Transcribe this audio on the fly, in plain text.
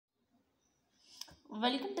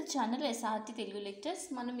Welcome to the channel SRT Telugu Lectures.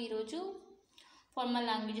 మనం ఈరోజు Formal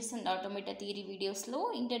Languages and Automata Theory వీడియోస్లో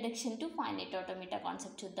introduction to finite automata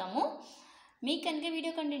concept చూద్దాము. మీకు కనుక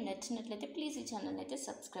వీడియో కంటెంట్ నచ్చినట్లయితే ప్లీజ్ ఈ ఛానల్ అయితే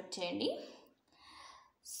సబ్స్క్రైబ్ చేయండి.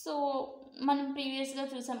 సో మనం ప్రీవియస్గా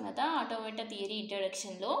చూసాం కదా ఆటోమేటా థియరీ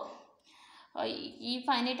ఇంట్రడక్షన్లో ఈ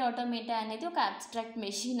ఫైనైట్ ఆటోమేటా అనేది ఒక అబ్స్ట్రాక్ట్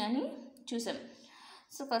మెషిన్ అని చూసాం.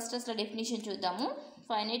 సో ఫస్ట్ అసలు డెఫినేషన్ చూద్దాము.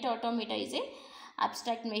 Finite automata is a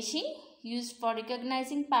abstract machine used for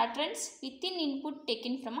recognizing patterns within input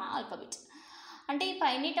taken from alphabets. అంటే ఈ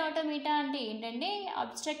ఫైనైట్ ఆటోమేటా అంటే ఏంటంటే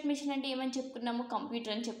అబ్స్ట్రాక్ట్ మెషిన్ అంటే ఏమని చెప్పుకున్నాము,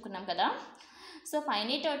 కంప్యూటర్ అని చెప్పుకున్నాం కదా. So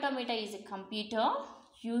finite automata is a computer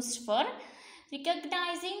used for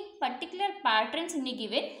recognising particular patterns in a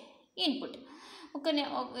given input.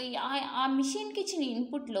 ఆ మిషన్కి ఇచ్చిన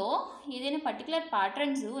ఇన్పుట్లో ఏదైనా పర్టికులర్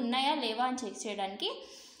ప్యాటర్న్స్ ఉన్నాయా లేవా అని చెక్ చేయడానికి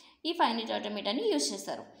ఈ ఫైనైట్ ఆటోమేటాని యూజ్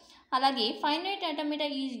చేస్తారు. అలాగే finite automata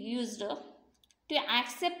is used to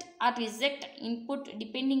accept or reject input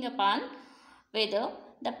depending upon whether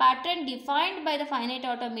the pattern defined by the finite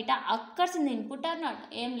automata occurs in the input are not.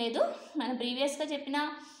 ఏం లేదు, మనం ప్రీవియస్గా చెప్పిన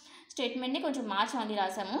స్టేట్మెంట్ని కొంచెం మార్చి మళ్ళీ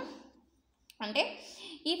రాసాము. అంటే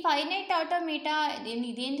ఈ ఫైనైట్ ఆటోమేటా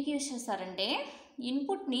ఇదేందుకు యూజ్ చేస్తారంటే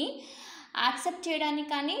ఇన్పుట్ని యాక్సెప్ట్ చేయడానికి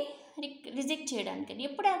కానీ రిజెక్ట్ చేయడానికి కానీ.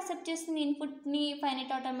 ఎప్పుడు యాక్సెప్ట్ చేస్తుంది ఇన్పుట్ని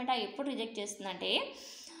ఫైనైట్ ఆటోమేటా, ఎప్పుడు రిజెక్ట్ చేస్తుందంటే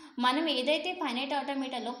మనం ఏదైతే ఫైనైట్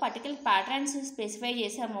ఆటోమేటాలో పర్టికులర్ ప్యాటర్న్స్ స్పెసిఫై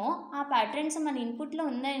చేసామో ఆ ప్యాటర్న్స్ మన ఇన్పుట్లో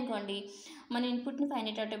ఉన్నాయనుకోండి, మన ఇన్పుట్ని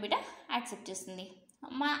ఫైనైట్ ఆటోమేటా యాక్సెప్ట్ చేస్తుంది.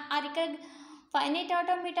 ఫైనైట్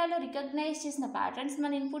ఆటోమేటాలో రికగ్నైజ్ చేసిన ప్యాటర్న్స్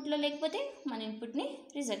మన ఇన్పుట్లో లేకపోతే మన ఇన్పుట్ని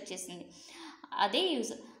రిజెక్ట్ చేస్తుంది. అదే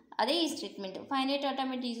ఈ statement. Finite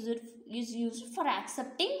automata is used for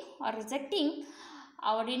accepting are rejecting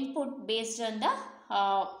hour input based on the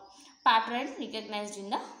pattern recognised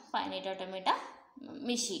in the finite automata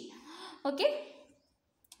machine. Okay,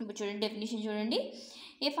 ఇప్పుడు చూడండి డెఫినేషన్ చూడండి.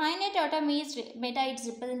 ఏ finite automata it's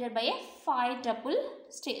represented by A 5 tuple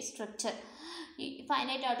structure. ఈ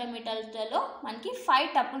finite ఆటోమేటాలో మనకి 5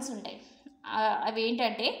 tuples ఉంటాయి. అవి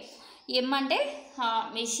ఏంటంటే ఎం అంటే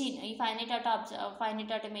machine. ఈ ఫైనైట్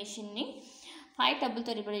ఆటో మెషిన్ని 5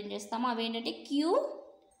 tupleతో రిప్రజెంట్ చేస్తాము. అవి ఏంటంటే queue,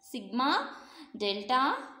 sigma, delta,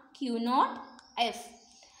 Q naught, F,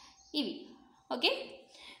 ఇవి. ఓకే,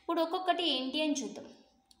 ఇప్పుడు ఒక్కొక్కటి ఏంటి అని చూద్దాం.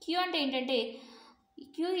 క్యూ అంటే ఏంటంటే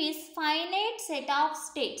Q is finite set of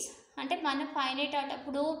states. అంటే మన ఫైనైట్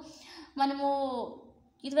ఇప్పుడు మనము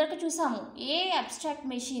ఇదివరకు చూసాము, ఏ అబ్స్ట్రాక్ట్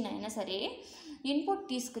మెషిన్ అయినా సరే ఇన్పుట్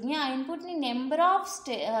తీసుకుని ఆ ఇన్పుట్ని నెంబర్ ఆఫ్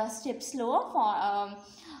స్టెప్స్లో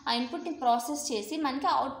ఆ ఇన్పుట్ని ప్రాసెస్ చేసి మనకి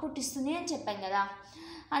అవుట్పుట్ ఇస్తుంది అని చెప్పాం కదా.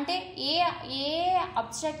 అంటే ఏ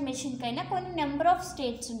అబ్స్ట్రాక్ట్ మెషిన్కైనా కొన్ని నెంబర్ ఆఫ్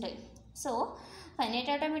స్టేట్స్ ఉంటాయి. సో ఫైనైట్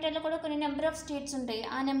ఆటోమేటాలో కూడా కొన్ని నెంబర్ ఆఫ్ స్టేట్స్ ఉంటాయి.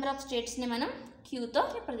 ఆ నెంబర్ ఆఫ్ స్టేట్స్ని మనం క్యూతో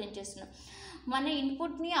రిప్రజెంట్ చేస్తున్నాం. మన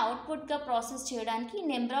ఇన్పుట్ని అవుట్పుట్గా ప్రాసెస్ చేయడానికి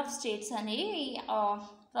నెంబర్ ఆఫ్ స్టేట్స్ అనేవి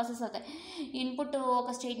ప్రాసెస్ అవుతాయి. ఇన్పుట్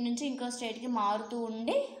ఒక స్టేట్ నుంచి ఇంకో స్టేట్కి మారుతూ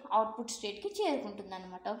ఉండి అవుట్పుట్ స్టేట్కి చేరుకుంటుంది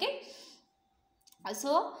అనమాట. ఓకే,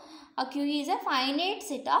 సో ఆ Q is a finite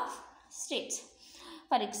set of states.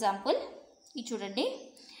 For example ఇది చూడండి,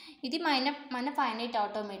 ఇది మన ఫైనైట్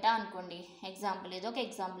ఆటోమేటా అనుకోండి. ఎగ్జాంపుల్ ఏదో ఒక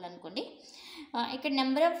ఎగ్జాంపుల్ అనుకోండి. ఇక్కడ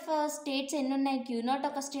నెంబర్ ఆఫ్ స్టేట్స్ ఎన్ని ఉన్నాయి? క్యూ నాట్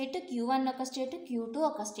ఒక స్టేట్, క్యూ1 ఒక స్టేట్, క్యూ2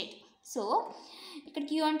 ఒక స్టేట్. సో ఇక్కడ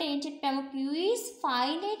క్యూ అంటే ఏం చెప్పాము? Q is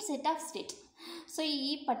finite set of states. So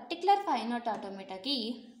ఈ పర్టికులర్ ఫైనైట్ ఆటోమేటాకి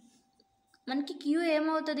మనకి క్యూ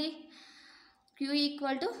ఏమవుతుంది? Q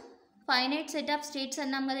equal to finite set of states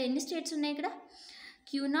అన్నాం కదా. ఎన్ని స్టేట్స్ ఉన్నాయి ఇక్కడ?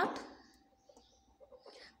 Q naught,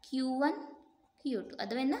 క్యూ1, క్యూ2.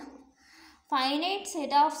 అర్థమైందా? Finite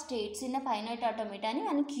set of states in finite ఆటోమేటాని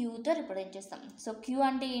మనం క్యూతో రిప్రజెంట్ చేస్తాం. సో క్యూ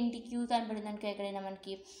అంటే ఏంటి? క్యూ కనపడింది అనుకో ఎక్కడైనా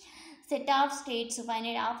మనకి set of states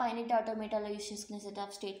finite ఆటోమేటాలో use చేసుకునే సెట్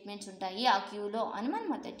ఆఫ్ స్టేట్మెంట్స్ ఉంటాయి ఆ క్యూలో అని మనం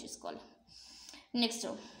అర్థం చేసుకోవాలి. Next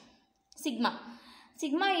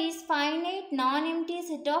sigma is finite non empty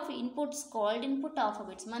set of inputs called input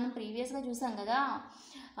alphabets. మనం ప్రీవియస్గా చూసాం కదా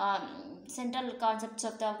central concepts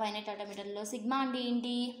of the finite ఆటోమేటాలో. Sigma అంటే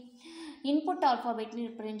ఏంటి? ఇన్పుట్ ఆల్ఫాబెట్ని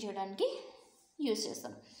రిప్రజెంట్ చేయడానికి యూజ్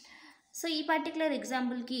చేస్తాం. సో ఈ పర్టికులర్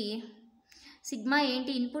ఎగ్జాంపుల్కి సిగ్మా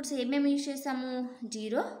ఏంటి? ఇన్పుట్స్ ఏమేమి యూజ్ చేస్తాము?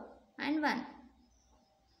 0 and 1.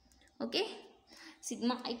 ఓకే,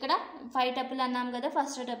 సిగ్మా ఇక్కడ 5 tuple అన్నాం కదా.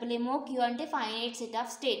 ఫస్ట్ టపుల్ ఏమో క్యూ అంటే finite set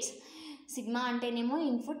of states, sigma అంటేనేమో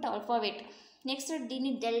ఇన్పుట్ ఆల్ఫాబెట్. నెక్స్ట్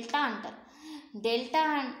దీన్ని డెల్టా అంటారు.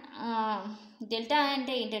 డెల్టా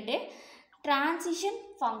అంటే ఏంటంటే ట్రాన్సిషన్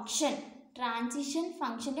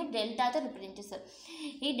ఫంక్షన్ని డెల్టాతో రిప్రజెంట్ చేస్తారు.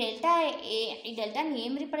 ఈ డెల్టాని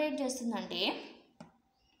ఏం రిప్రజెంట్ చేస్తుందంటే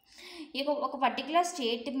ఒక పర్టికులర్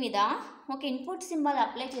స్టేట్ మీద ఒక ఇన్పుట్ సింబల్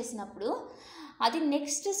అప్లై చేసినప్పుడు అది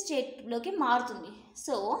నెక్స్ట్ స్టేట్లోకి మారుతుంది.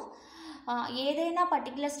 సో ఏదైనా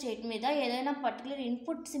పర్టికులర్ స్టేట్ మీద ఏదైనా పర్టికులర్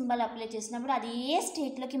ఇన్పుట్ సింబల్ అప్లై చేసినప్పుడు అది ఏ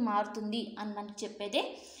స్టేట్లోకి మారుతుంది అని మనకు చెప్పేదే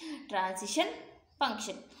ట్రాన్సిషన్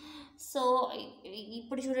ఫంక్షన్. సో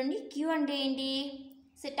ఇప్పుడు చూడండి, క్యూ అంటే ఏంటి?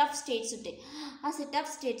 సెట్ ఆఫ్ స్టేట్స్ ఉంటాయి. ఆ సెట్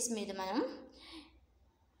ఆఫ్ స్టేట్స్ మీద మనం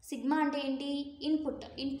సిగ్మా అంటే ఏంటి?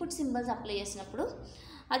 ఇన్పుట్ సింబల్స్ అప్లై చేసినప్పుడు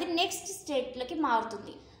అది నెక్స్ట్ స్టేట్లోకి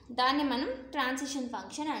మారుతుంది. దాన్ని మనం ట్రాన్సిషన్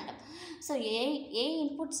ఫంక్షన్ అంటాం. సో ఏ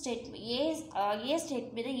ఇన్పుట్ స్టేట్ ఏ స్టేట్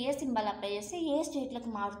మీద ఏ సింబల్ అప్లై చేస్తే ఏ స్టేట్లోకి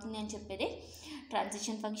మారుతుంది అని చెప్పేది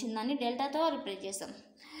ట్రాన్సిషన్ ఫంక్షన్. దాన్ని డెల్టాతో రిప్రజెంట్ చేస్తాం.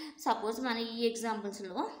 సపోజ్ మన ఈ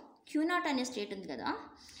ఎగ్జాంపుల్స్లో Q0 అనే స్టేట్ ఉంది కదా,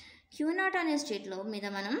 Q0 అనే స్టేట్లో మీద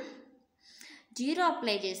మనం 0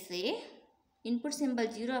 అప్లై చేస్తే, ఇన్పుట్ సింబల్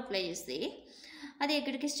 0 అప్లై చేస్తే అది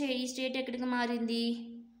ఎక్కడికి ఈ స్టేట్ ఎక్కడికి మారింది?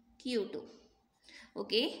 Q2.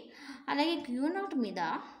 ఓకే. అలాగే Q0 మీద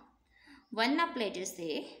 1 అప్లై చేస్తే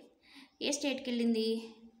ఏ స్టేట్కి వెళ్ళింది?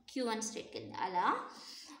 Q1 స్టేట్కి వెళ్ళింది. అలా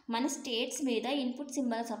మన స్టేట్స్ మీద ఇన్పుట్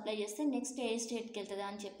సింబల్స్ అప్లై చేస్తే నెక్స్ట్ ఏ స్టేట్కి వెళ్తుందా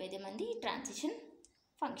అని చెప్పేది మనది ట్రాన్సిషన్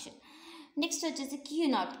ఫంక్షన్. నెక్స్ట్ వచ్చేసి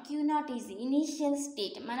Q0 ఈజ్ ఇనీషియల్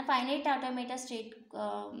స్టేట్. మన finite automata state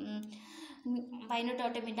finite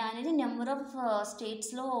automata అనేది నెంబర్ ఆఫ్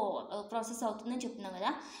స్టేట్స్లో ప్రాసెస్ అవుతుందని చెప్తున్నాం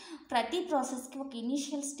కదా. ప్రతి ప్రాసెస్కి ఒక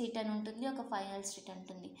ఇనీషియల్ స్టేట్ అని ఉంటుంది, ఒక ఫైనల్ స్టేట్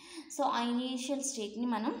ఉంటుంది. సో ఆ ఇనీషియల్ స్టేట్ని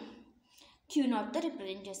మనం Q0తో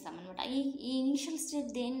రిప్రజెంట్ చేస్తాం అనమాట. ఈ ఇనీషియల్ స్టేట్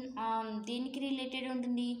దేనికి రిలేటెడ్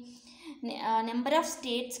ఉంటుంది? నెంబర్ ఆఫ్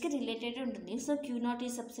స్టేట్స్కి రిలేటెడ్ ఉంటుంది. So Q0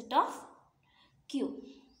 is subset of Q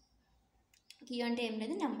అంటే ఏం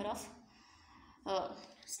లేదు, నెంబర్ ఆఫ్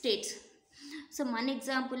స్టేట్స్. సో మన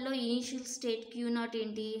ఎగ్జాంపుల్లో ఇనీషియల్ స్టేట్ Q0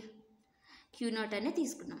 ఏంటి? Q0 అనే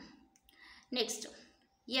తీసుకున్నాం. Next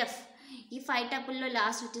F. ఈ 5 టపుల్లో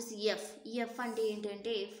లాస్ట్ వచ్చేసి F అంటే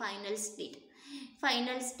ఏంటంటే ఫైనల్ స్టేట్.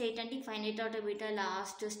 ఫైనల్ స్టేట్ అంటే ఫైనైట్ ఆటోమేటా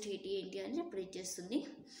లాస్ట్ స్టేట్ ఏంటి అని రిప్రజెంట్ చేస్తుంది.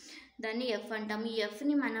 దాన్ని F అంటాము. ఈ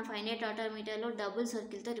Fని మన ఫైనైట్ ఆటోమేటాలో డబుల్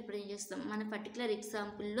సర్కిల్తో రిప్రజెంట్ చేస్తాం. మన పర్టికులర్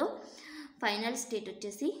ఎగ్జాంపుల్లో ఫైనల్ స్టేట్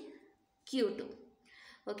వచ్చేసి Q2.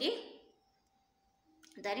 ఓకే,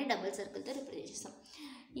 దాన్ని డబుల్ సర్కిల్తో రిప్రజెంట్ చేస్తాం.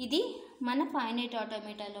 ఇది మన ఫైనైట్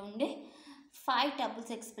ఆటోమేటాలో ఉండే 5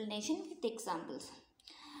 టపుల్స్ ఎక్స్ప్లెనేషన్ విత్ ఎగ్జాంపుల్స్.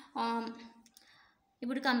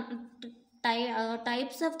 ఇప్పుడు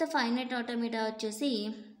types of the finite automata వచ్చేసి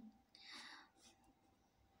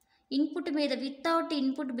ఇన్పుట్ మీద వితౌట్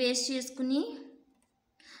అవుట్పుట్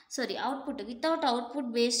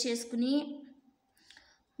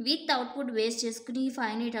బేస్ చేసుకుని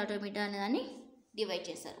ఫైనైట్ ఆటోమేటా అనేదాన్ని డివైడ్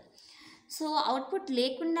చేశారు. సో అవుట్పుట్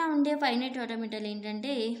లేకుండా ఉండే ఫైనైట్ ఆటోమేటాలు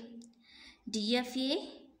ఏంటంటే DFA,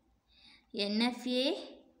 NFA,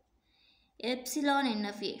 epsilon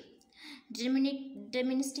NFA.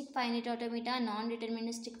 Deterministic finite automata, non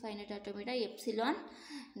deterministic finite automata, epsilon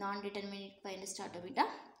non డిటర్మినిక్ finite automata.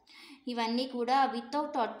 ఇవన్నీ కూడా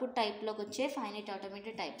వితౌట్ అవుట్పుట్ టైప్లోకి వచ్చే ఫైనైట్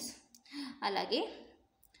ఆటోమేటా టైప్స్. అలాగే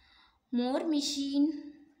మోర్ మిషన్,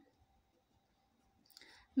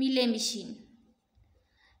 మిలే మిషన్,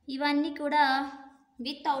 ఇవన్నీ కూడా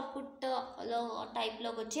విత్ అవుట్పుట్లో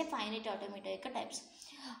టైప్లోకి వచ్చే ఫైనైట్ ఆటోమేటా యొక్క టైప్స్.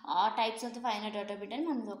 ఆ టైప్స్ ఆఫ్ ద ఫైనైట్ ఆటోమేటాని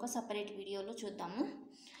మనం ఒక సపరేట్ వీడియోలో చూద్దాము.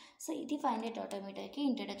 సో ఇది ఫైనైట్ ఆటోమేటాకి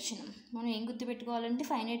ఇంట్రడక్షన్. మనం ఏం గుర్తుపెట్టుకోవాలంటే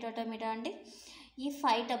ఫైనైట్ ఆటోమేటా అంటే ఈ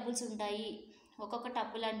 5 టపుల్స్ ఉంటాయి. ఒక్కొక్క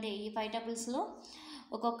టపుల్ అంటే ఈ 5 టపుల్స్లో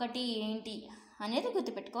ఒక్కొక్కటి ఏంటి అనేది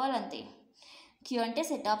గుర్తుపెట్టుకోవాలంతే. Q అంటే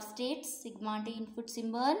సెట్ ఆఫ్ స్టేట్స్, సిగ్మా అంటే ఇన్పుట్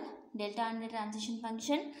సింబల్, డెల్టా అంటే transition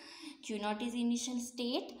function, Q0 is initial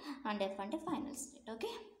state and F అంటే ఫైనల్ స్టేట్.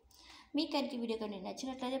 ఓకే, మీకు కనుక వీడియో కానీ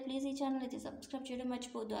నచ్చినట్లయితే ప్లీజ్ ఈ ఛానల్ అయితే సబ్స్క్రైబ్ చేయడం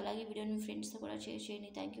మర్చిపోవద్దు. అలాగే వీడియోని మీ ఫ్రెండ్స్తో కూడా షేర్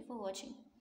చేయండి. Thank you for watching.